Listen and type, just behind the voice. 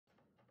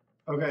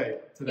Okay,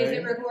 today. Is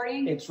it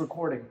recording? It's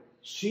recording.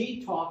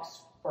 She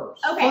talks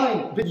first. Okay.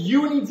 Fine, but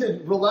you need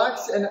to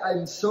relax, and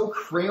I'm so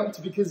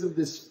cramped because of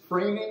this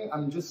framing.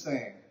 I'm just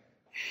saying.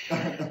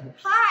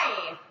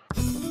 Hi.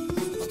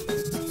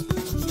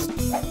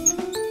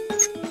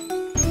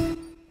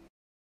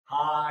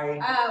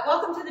 Hi.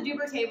 Welcome to the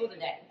Deuber table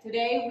today.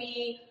 Today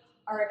we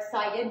are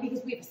excited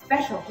because we have a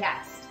special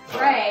guest.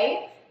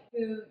 Gray,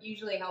 who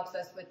usually helps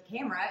us with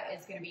camera,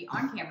 is going to be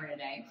on camera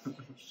today,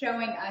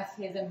 showing us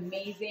his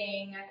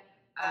amazing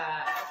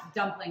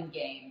dumpling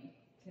game,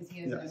 because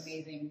he has an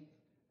amazing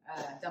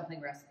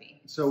dumpling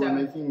recipe. So we're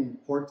making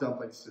pork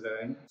dumplings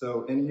today.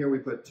 So in here we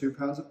put 2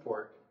 pounds of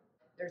pork.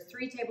 There's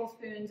 3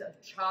 tablespoons of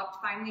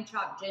finely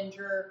chopped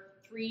ginger,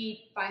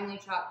 3 finely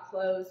chopped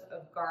cloves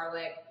of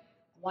garlic,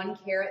 1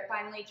 carrot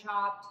finely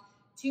chopped,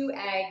 2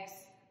 eggs,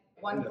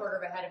 1/4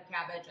 of a head of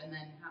cabbage, and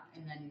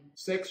then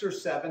 6 or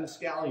 7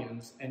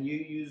 scallions, and you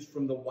use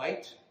from the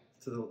white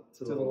to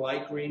the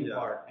light green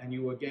part, and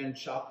you again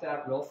chop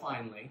that real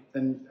finely.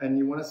 And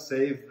you want to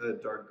save the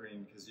dark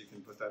green because you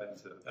can put that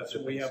into. That's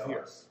what we have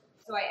here.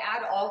 So I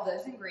add all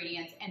those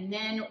ingredients, and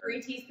then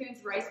 3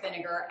 teaspoons rice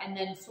vinegar, and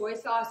then soy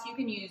sauce. You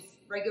can use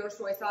regular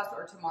soy sauce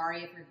or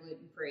tamari if you're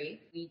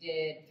gluten-free. We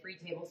did 3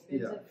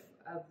 tablespoons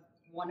of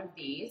one of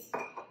these,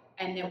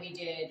 and then we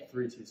did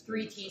 3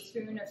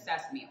 teaspoons of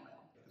sesame oil.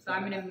 So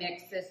I'm going to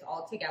mix this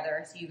all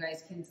together so you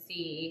guys can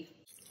see.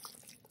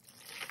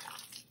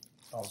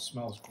 Oh, it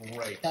smells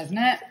great. Doesn't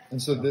it?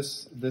 And so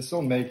this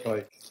will make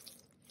like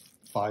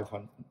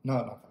 500,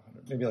 not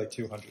 500, maybe like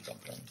 200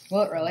 dumplings.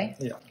 Will it really?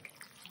 Yeah.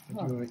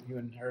 Oh. You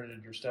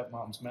inherited your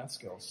stepmom's math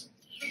skills.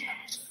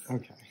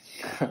 Okay.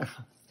 And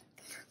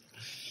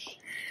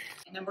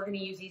then we're going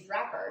to use these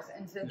wrappers.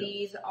 And so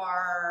these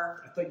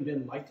are... I thought you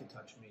didn't like to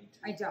touch meat.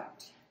 I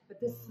don't, but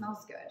this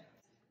smells good.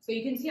 So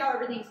you can see how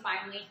everything's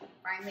finely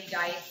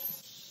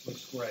diced.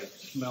 Looks great.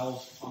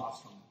 Smells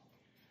awesome.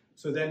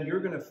 So then you're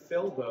going to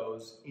fill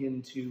those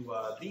into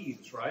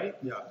these, right?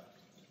 Yeah.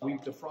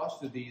 We've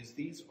defrosted these.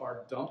 These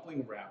are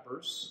dumpling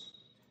wrappers.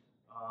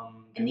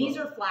 And these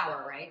are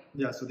flour, right?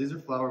 Yeah, so these are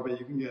flour, but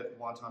you can get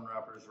wonton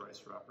wrappers,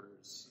 rice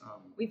wrappers.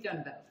 We've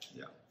done both.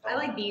 Yeah. I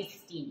like these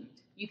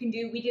steamed.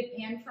 We did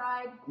pan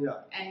fried.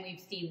 Yeah. And we've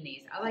steamed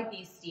these. I like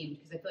these steamed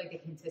because I feel like the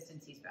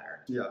consistency's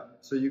better. Yeah,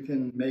 so you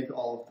can make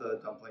all of the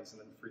dumplings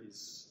and then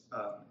freeze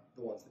the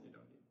ones that you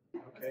don't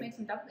need. Okay. Let's make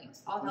some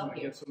dumplings. I'll help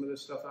you. Get some of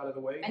this stuff out of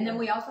the way. And then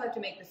we also have to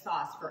make the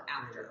sauce for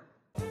after.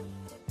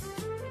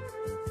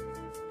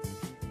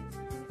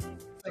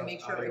 So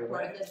make sure we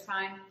recorded this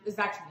time. This is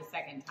actually the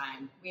second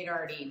time. We had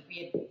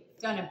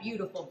done a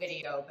beautiful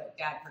video, but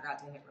Dad forgot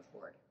to hit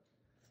record.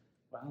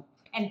 Wow.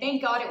 And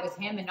thank God it was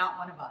him and not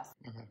one of us.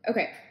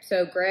 Okay,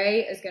 so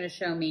Gray is going to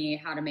show me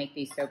how to make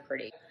these so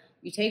pretty.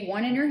 You take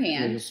one in your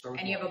hand,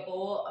 and you have a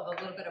bowl of a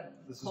little bit of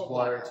cold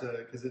water. This is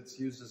water because it's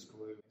used as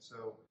glue.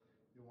 So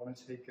you want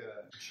to take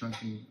a chunk,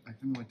 and I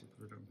kind of like to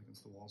put it up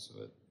against the wall so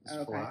it's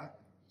flat.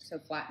 So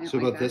flatten it so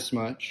like about this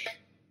much,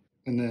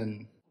 and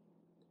then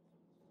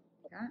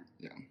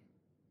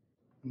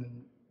and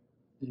then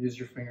you use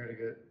your finger to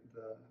get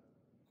the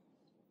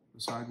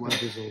side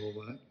wedges a little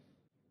bit.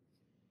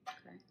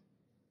 Okay.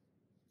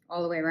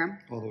 All the way around?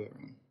 All the way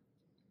around.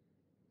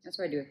 That's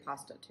what I do with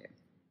pasta too.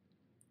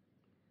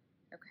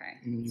 Okay.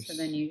 And then so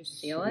then you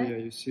seal it? Yeah,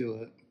 you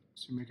seal it.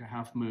 So you make a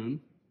half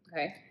moon.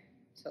 Okay.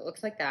 So it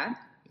looks like that.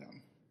 Yeah.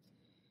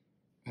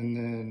 And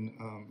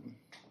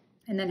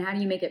then how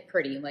do you make it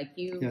pretty? Like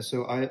you... Yeah,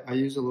 so I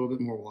use a little bit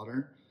more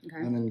water.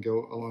 Okay. And then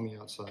go along the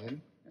outside.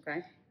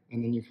 Okay.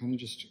 And then you kind of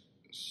just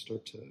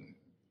start to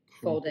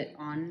fold it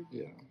on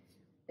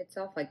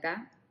itself like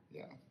that?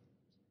 Yeah.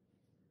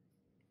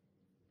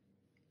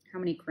 How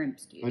many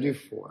crimps do you do? I do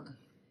 4.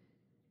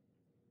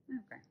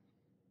 Okay.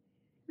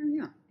 Oh,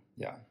 yeah.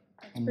 Yeah.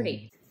 That's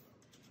pretty.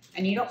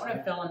 And you don't want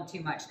to fill them too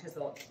much because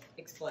they'll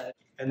explode.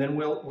 And then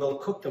we'll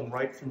cook them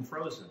right from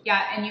frozen.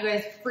 Yeah, and you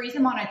guys freeze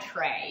them on a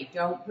tray.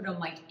 Don't put them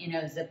like in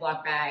a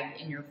Ziploc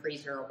bag in your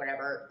freezer or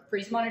whatever.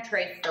 Freeze them on a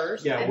tray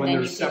first. Yeah, and when then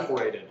they're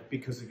separated.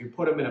 Because if you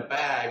put them in a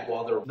bag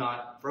while they're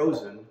not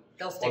frozen,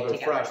 they'll stick while they're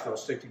together. fresh, they'll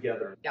stick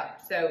together. Yeah,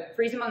 so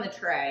freeze them on the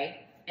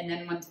tray, and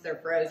then once they're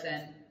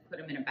frozen, put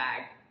them in a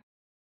bag.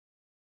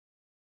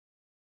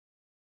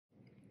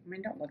 I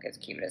mean, don't look as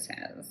cute as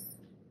his.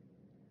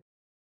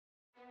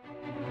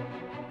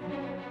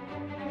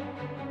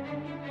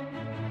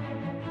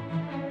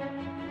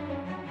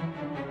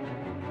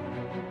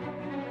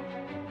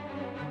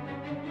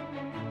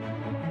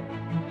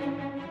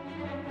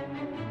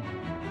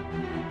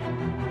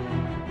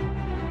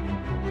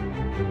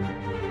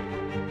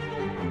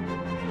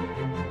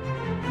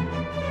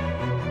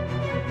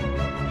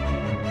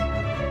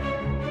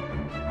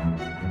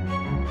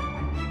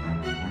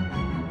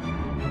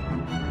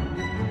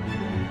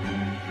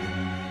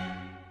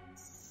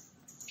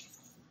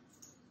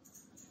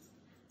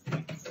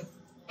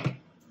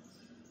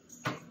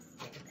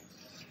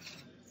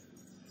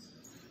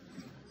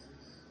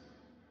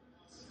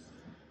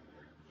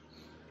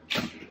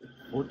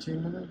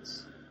 $14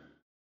 minutes.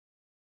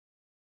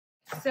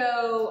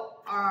 So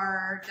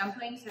our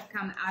dumplings have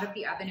come out of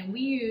the oven, and we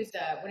used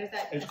what is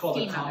that? It's called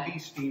a combi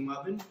steam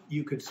oven.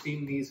 You could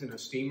steam these in a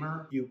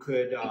steamer. You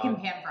could. You can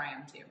pan fry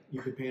them too.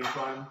 You could pan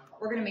fry them.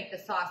 We're gonna make the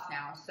sauce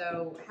now.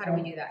 So how do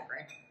we do that,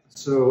 Gray?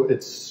 So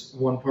it's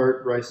 1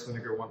 part rice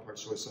vinegar, 1 part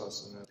soy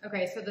sauce, and then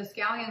Okay, so the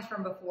scallions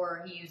from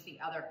before, he used the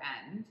other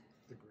end,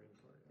 the green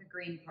part. the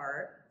green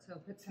part. So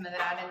put some of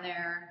that in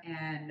there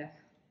and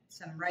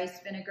some rice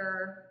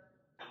vinegar,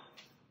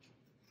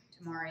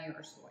 tamari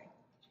or soy.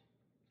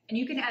 And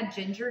you can add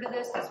ginger to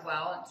this as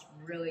well. It's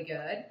really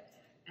good.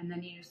 And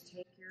then you just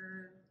take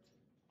your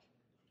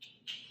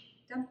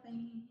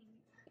dumpling.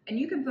 And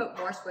you can put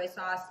more soy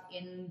sauce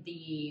in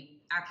the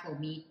actual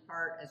meat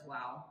part as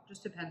well.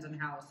 Just depends on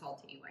how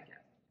salty you like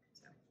it.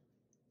 So.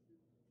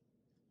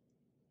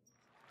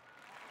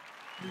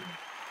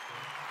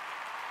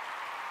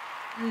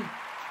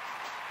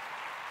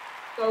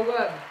 So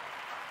good.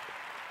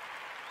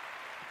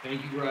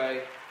 Thank you,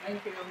 Gray.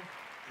 Thank you.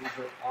 These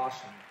are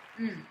awesome.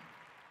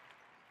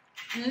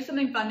 And there's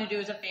something fun to do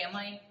as a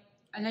family.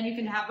 And then you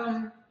can have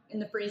them in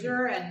the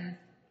freezer and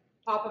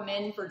pop them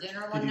in for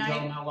dinner one Did you night. tell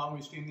them how long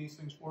we steam these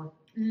things for?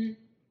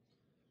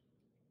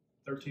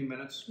 13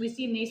 minutes. We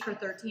steam these for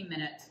 13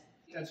 minutes.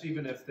 That's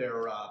even if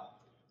they're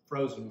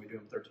frozen, we do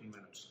them 13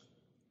 minutes.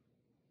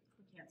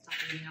 We can't stop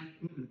eating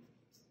them.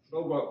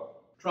 So good.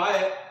 Try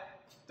it.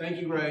 Thank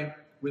you, Gray.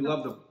 We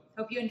love them.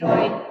 Hope you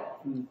enjoyed.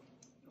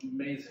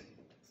 Amazing.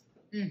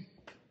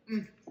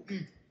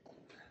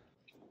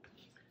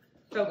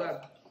 So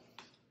good.